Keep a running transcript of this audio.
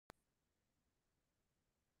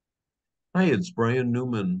Hi, it's Brian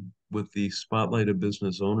Newman with the Spotlight of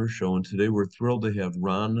Business Owner Show, and today we're thrilled to have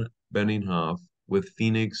Ron Benninghoff with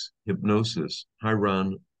Phoenix Hypnosis. Hi,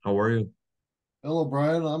 Ron. How are you? Hello,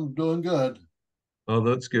 Brian. I'm doing good. Oh,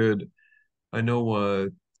 that's good. I know,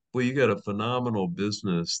 well, you got a phenomenal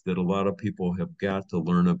business that a lot of people have got to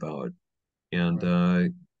learn about. And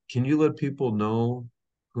Right. can you let people know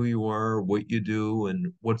who you are, what you do,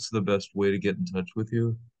 and what's the best way to get in touch with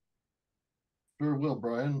you? Sure will,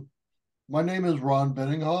 Brian. My name is Ron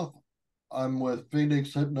Benninghoff. I'm with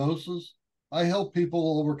Phoenix Hypnosis. I help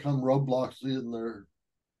people overcome roadblocks in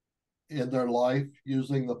their life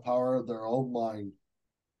using the power of their own mind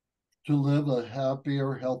to live a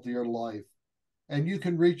happier, healthier life. And you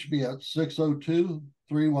can reach me at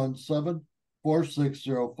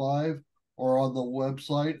 602-317-4605 or on the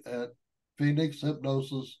website at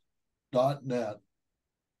phoenixhypnosis.net.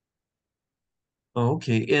 Oh,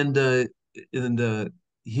 okay. And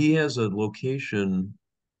he has a location.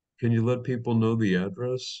 Can you let people know the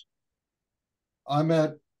address? I'm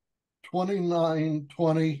at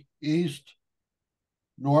 2920 East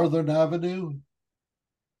Northern Avenue.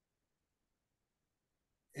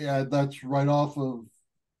 Yeah, that's right off of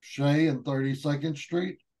Shea and 32nd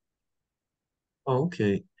Street. Oh,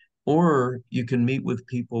 okay. Or you can meet with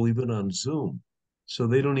people even on Zoom. So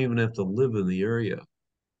they don't even have to live in the area.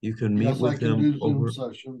 You can meet Yes, I with can them do Zoom over.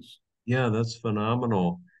 sessions. Yeah, that's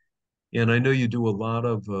phenomenal. And I know you do a lot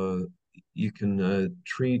of, you can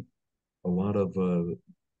treat a lot of,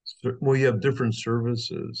 well, you have different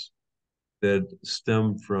services that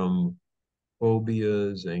stem from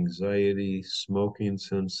phobias, anxiety, smoking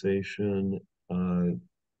cessation, uh,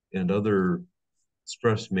 and other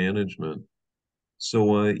stress management.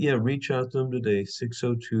 So yeah, reach out to them today,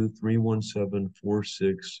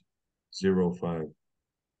 602-317-4605.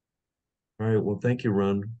 All right, well, thank you,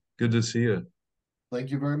 Ron. Good to see you.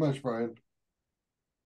 Thank you very much, Brian.